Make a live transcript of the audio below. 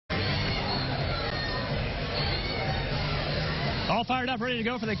All fired up, ready to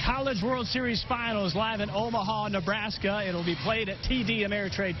go for the College World Series Finals live in Omaha, Nebraska. It'll be played at TD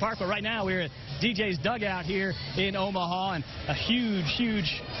Ameritrade Park, but right now we're at DJ's dugout here in Omaha, and a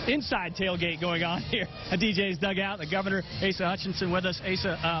huge inside tailgate going on here at DJ's dugout. The governor, Asa Hutchinson, with us.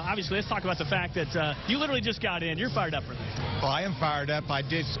 Asa, obviously, let's talk about the fact that you literally just got in. You're fired up for this. Well, I am fired up. I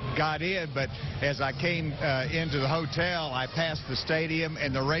just got in, but as I came into the hotel, I passed the stadium,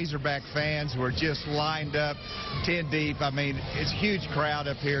 and the Razorback fans were just lined up 10 deep. I mean, it's a huge crowd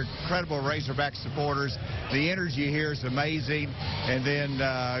up here, incredible Razorback supporters. The energy here is amazing, and then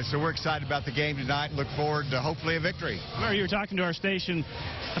so we're excited about the game tonight and look forward to hopefully a victory. I remember you were talking to our station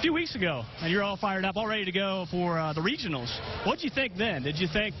a few weeks ago, and you're all fired up, all ready to go for the regionals. What did you think then? Did you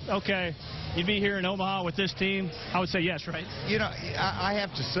think, okay, you'd be here in Omaha with this team? I would say yes, right? You know, I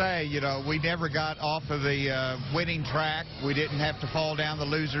have to say, you know, we never got off of the winning track. We didn't have to fall down the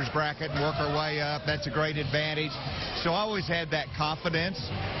loser's bracket and work our way up. That's a great advantage. So I always had that confidence,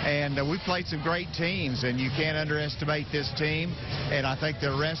 and we played some great teams, and you can't underestimate this team, and I think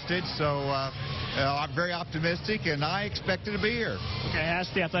they're rested. So I'm very optimistic, and I expected to be here. Okay, I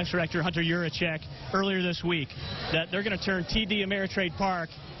asked the athletics director, Hunter Yurachek, earlier this week that they're going to turn TD Ameritrade Park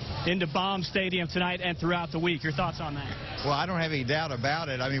into Baum Stadium tonight and throughout the week. Your thoughts on that? Well, I don't have any doubt about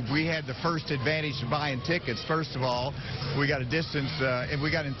it. I mean, we had the first advantage of buying tickets. First of all, we got a distance, and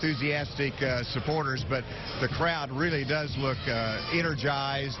we got enthusiastic supporters, but the crowd really does look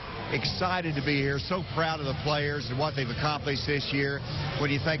energized, excited to be here, so proud of the players and what they've accomplished this year.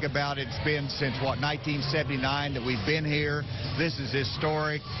 When you think about it, it's been since, what, 1979 that we've been here. This is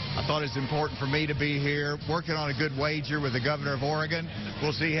historic. I thought it was important for me to be here, working on a good wager with the governor of Oregon.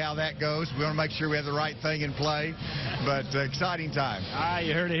 We'll see how that goes. We want to make sure we have the right thing in play, but exciting time. All right,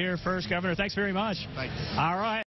 you heard it here first, Governor. Thanks very much. Thank you. All right.